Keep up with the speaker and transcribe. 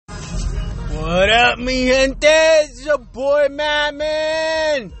up, mi gente? It's your boy,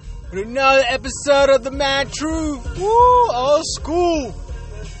 Madman, with another episode of The Mad Truth. Woo, old school.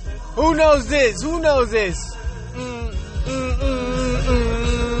 Who knows this?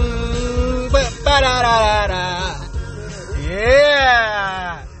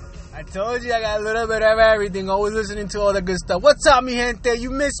 Yeah. I told you I got a little bit of everything. Always listening to all the good stuff. What's up, mi gente? You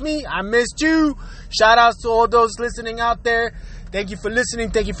miss me? I missed you. Shout outs to all those listening out there. Thank you for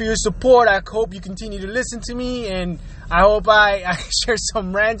listening. Thank you for your support. I hope you continue to listen to me, and I hope I share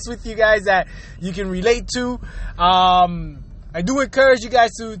some rants with you guys that you can relate to. I do encourage you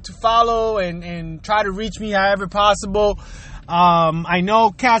guys to follow and try to reach me however possible. I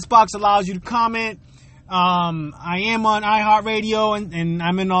know Castbox allows you to comment. I am on iHeartRadio and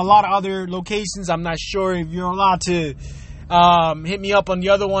I'm in a lot of other locations. I'm not sure if you're allowed to hit me up on the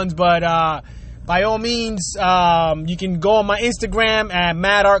other ones, but by all means, you can go on my Instagram at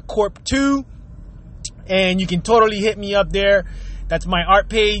MadArtCorp2, and you can totally hit me up there. That's my art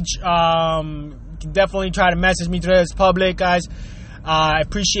page. You can definitely try to message me through this public, guys. I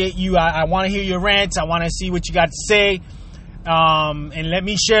appreciate you. I want to hear your rants. I want to see what you got to say. And let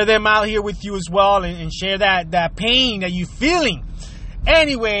me share them out here with you as well, and share that pain that you're feeling.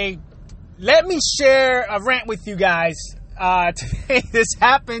 Anyway, let me share a rant with you guys. Today, this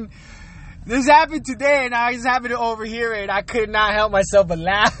happened today, and I was having to overhear it. I could not help myself but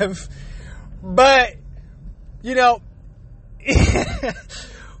laugh. But, you know,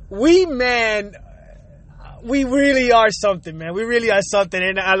 we really are something, man. We really are something.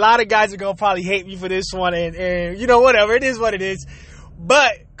 And a lot of guys are going to probably hate me for this one. And, you know, whatever. It is what it is.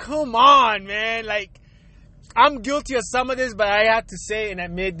 But, come on, man. Like, I'm guilty of some of this, but I have to say and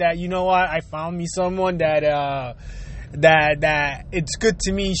admit that, you know what? I found me someone that it's good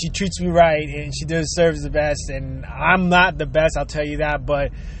to me. She treats me right, and she deserves the best. And I'm not the best, I'll tell you that,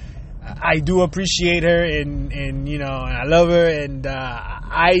 but I do appreciate her, and you know, I love her, and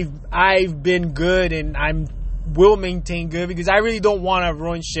I've been good, and will maintain good, because I really don't want to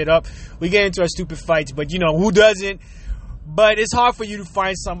ruin shit up. We get into our stupid fights, but you know, who doesn't? But it's hard for you to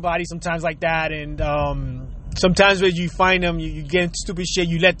find somebody sometimes like that, and sometimes when you find them, you get into stupid shit,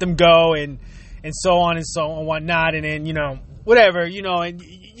 you let them go, and so on and so on, whatnot, and then, you know, whatever, you know, and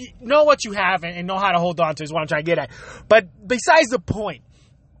you know what you have and know how to hold on to is what I'm trying to get at. But besides the point,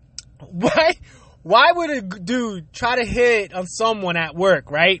 why would a dude try to hit on someone at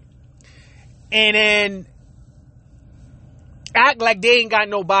work, right? And then act like they ain't got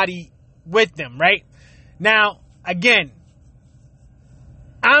nobody with them, right? Now, again,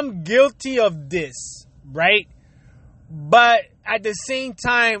 I'm guilty of this, right? But at the same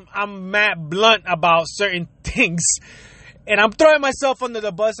time, I'm mad blunt about certain things, and I'm throwing myself under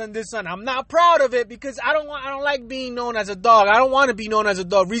the bus on this one. I'm not proud of it, because I don't like being known as a dog. I don't want to be known as a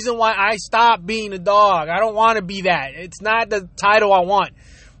dog. Reason why I stopped being a dog. I don't want to be that. It's not the title I want.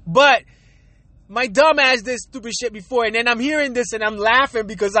 But my dumb ass did stupid shit before, and then I'm hearing this and I'm laughing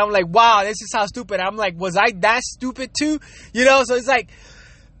because I'm like, wow, this is how stupid. I'm like, was I that stupid too? You know, so it's like,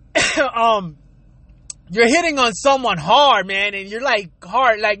 you're hitting on someone hard, man, and you're like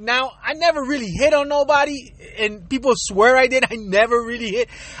hard. Like, now, I never really hit on nobody, and people swear I did. I never really hit.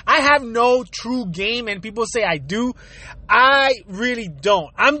 I have no true game, and people say I do. I really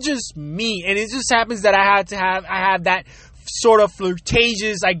don't. I'm just me, and it just happens that I have that sort of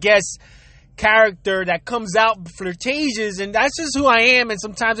flirtatious, I guess, character that comes out flirtatious, and that's just who I am, and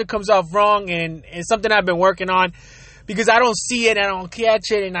sometimes it comes off wrong, and it's something I've been working on, because I don't see it and I don't catch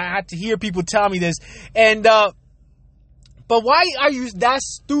it, and I have to hear people tell me this. And but why are you that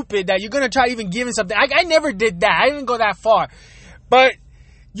stupid that you're gonna try even giving something? I never did that. I didn't go that far. But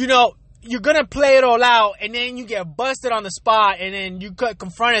you know, you're gonna play it all out, and then you get busted on the spot, and then you get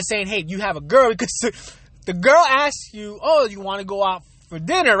confronted saying, "Hey, you have a girl," because the girl asks you, "Oh, you want to go out for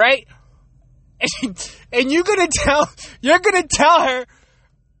dinner, right?" And you're gonna tell her,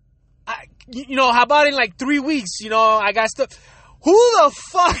 you know, how about in like 3 weeks, you know, I got stuff. Who the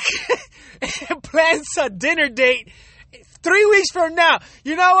fuck plans a dinner date 3 weeks from now?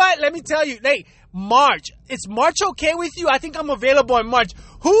 You know what? Let me tell you. Hey, March. Is March okay with you? I think I'm available in March.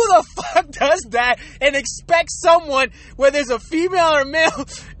 Who the fuck does that and expects someone, whether it's a female or male,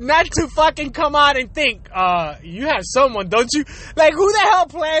 not to fucking come out and think, you have someone, don't you? Like, who the hell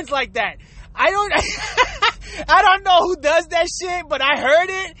plans like that? I don't know who does that shit, but I heard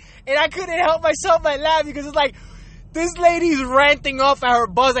it, and I couldn't help myself but laugh, because it's like, this lady's ranting off at her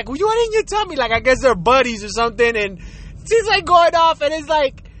boss, like, well, why didn't you tell me? Like, I guess they're buddies or something, and she's like going off, and it's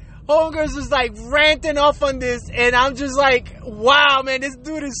like, homegirls just like ranting off on this, and I'm just like, wow, man, this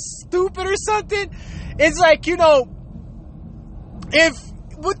dude is stupid or something. It's like, you know, if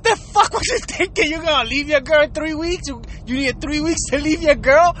what the fuck was you thinking? You're gonna leave your girl in 3 weeks? You need 3 weeks to leave your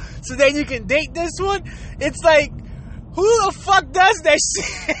girl so then you can date this one? It's like, who the fuck does that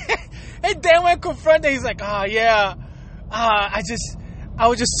shit? And then when confronted, he's like, oh yeah, I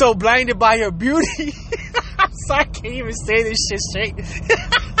was just so blinded by your beauty. I'm sorry, I can't even say this shit straight.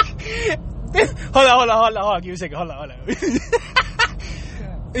 Hold on. Give me a second. Hold on.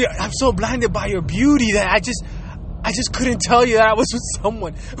 Yeah, I'm so blinded by your beauty that I just couldn't tell you that I was with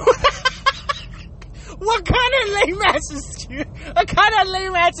someone. What kind of lame ass excuse? What kind of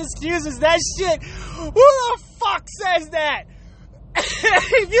lame ass excuse is that shit? Who the fuck says that?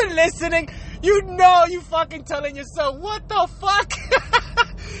 If you're listening, you know you fucking telling yourself, what the fuck?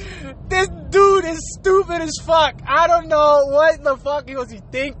 This dude is stupid as fuck. I don't know what the fuck he was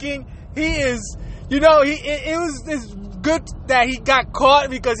thinking. He is, it was good that he got caught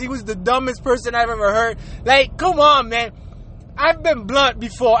because he was the dumbest person I've ever heard. Like, come on, man. I've been blunt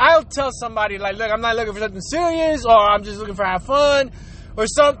before. I'll tell somebody, like, look, I'm not looking for something serious, or I'm just looking for have fun or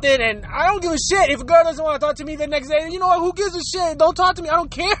something, and I don't give a shit. If a girl doesn't want to talk to me the next day, you know what? Who gives a shit? Don't talk to me. I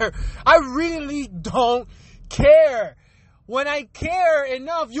don't care. I really don't care. When I care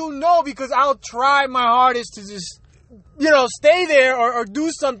enough, you'll know, because I'll try my hardest to just, stay there or do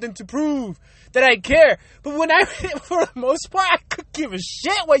something to prove that I care. But when for the most part, I could give a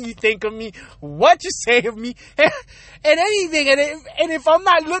shit what you think of me, what you say of me, and anything. And if I'm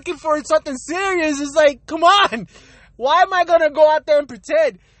not looking for something serious, it's like, come on. Why am I going to go out there and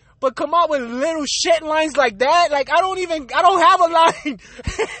pretend? But come up with little shit lines like that. Like, I don't have a line.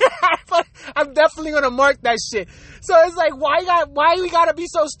 But I'm definitely going to mark that shit. So it's like, why we got to be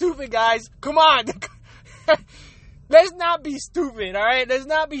so stupid, guys? Come on. Let's not be stupid, all right? Let's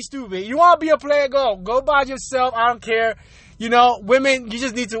not be stupid. You want to be a player, go by yourself. I don't care. Women, you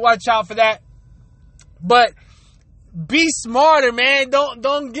just need to watch out for that. But be smarter, man.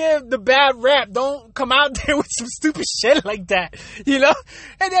 Don't give the bad rap. Don't come out there with some stupid shit like that, And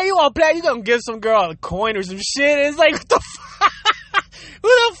then you want to play, you going to give some girl a coin or some shit. It's like, what the fuck? Who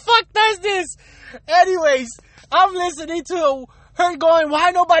the fuck does this? Anyways, I'm listening to her going,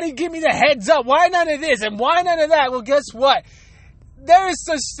 why nobody give me the heads up? Why none of this? And why none of that? Well, guess what? There is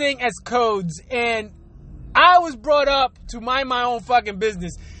such thing as codes. And I was brought up to mind my own fucking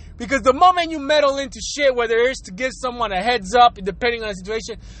business. Because the moment you meddle into shit, whether it's to give someone a heads up, depending on the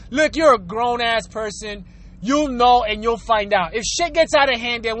situation, look, you're a grown-ass person. You'll know and you'll find out. If shit gets out of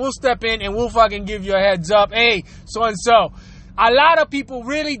hand, then we'll step in and we'll fucking give you a heads up. Hey, so-and-so. A lot of people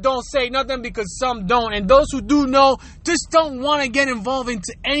really don't say nothing because some don't. And those who do know just don't want to get involved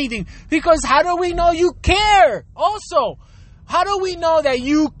into anything. Because how do we know you care? Also, how do we know that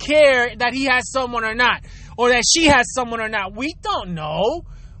you care that he has someone or not? Or that she has someone or not? We don't know.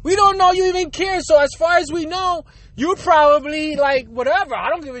 We don't know you even care. So as far as we know, you're probably like, whatever. I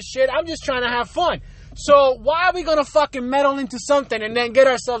don't give a shit. I'm just trying to have fun. So why are we going to fucking meddle into something and then get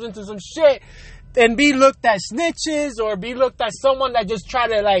ourselves into some shit and be looked at snitches or be looked at someone that just try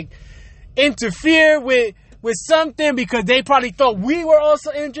to like interfere with something because they probably thought we were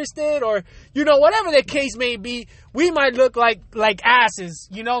also interested, or whatever the case may be. We might look like asses,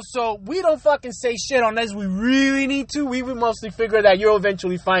 so we don't fucking say shit unless we really need to. We would mostly figure that you'll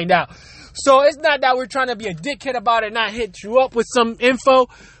eventually find out. So it's not that we're trying to be a dickhead about it, not hit you up with some info,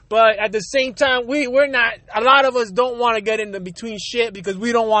 but at the same time, we're not, a lot of us don't want to get into between shit because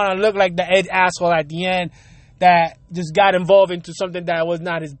we don't want to look like the asshole at the end that just got involved into something that was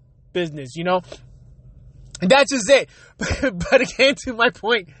not his business, And that's just it. But again, to my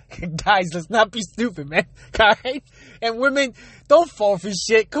point, guys, let's not be stupid, man. All right? And women, don't fall for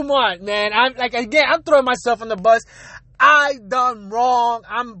shit. Come on, man. I'm throwing myself on the bus. I done wrong.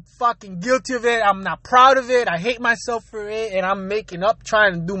 I'm fucking guilty of it. I'm not proud of it. I hate myself for it. And I'm making up,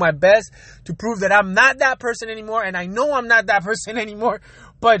 trying to do my best to prove that I'm not that person anymore. And I know I'm not that person anymore.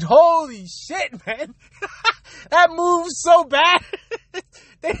 But holy shit, man. That move's so bad.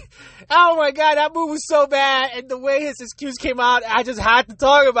 Oh my God, that move was so bad. And the way his excuse came out, I just had to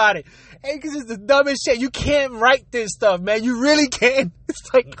talk about it. Hey, because it's the dumbest shit. You can't write this stuff, man. You really can't.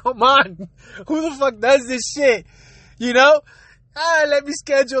 It's like, come on. Who the fuck does this shit? Let me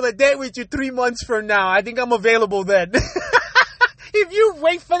schedule a date with you 3 months from now. I think I'm available then. If you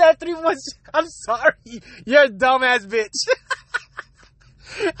wait for that 3 months, I'm sorry. You're a dumbass bitch.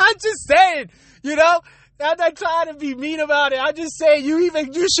 I'm just saying, I'm not trying to be mean about it. I'm just saying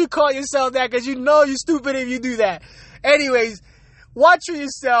you should call yourself that because you're stupid if you do that. Anyways, watch for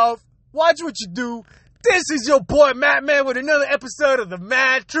yourself. Watch what you do. This is your boy Matt Man with another episode of The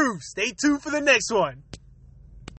Mad Truth. Stay tuned for the next one.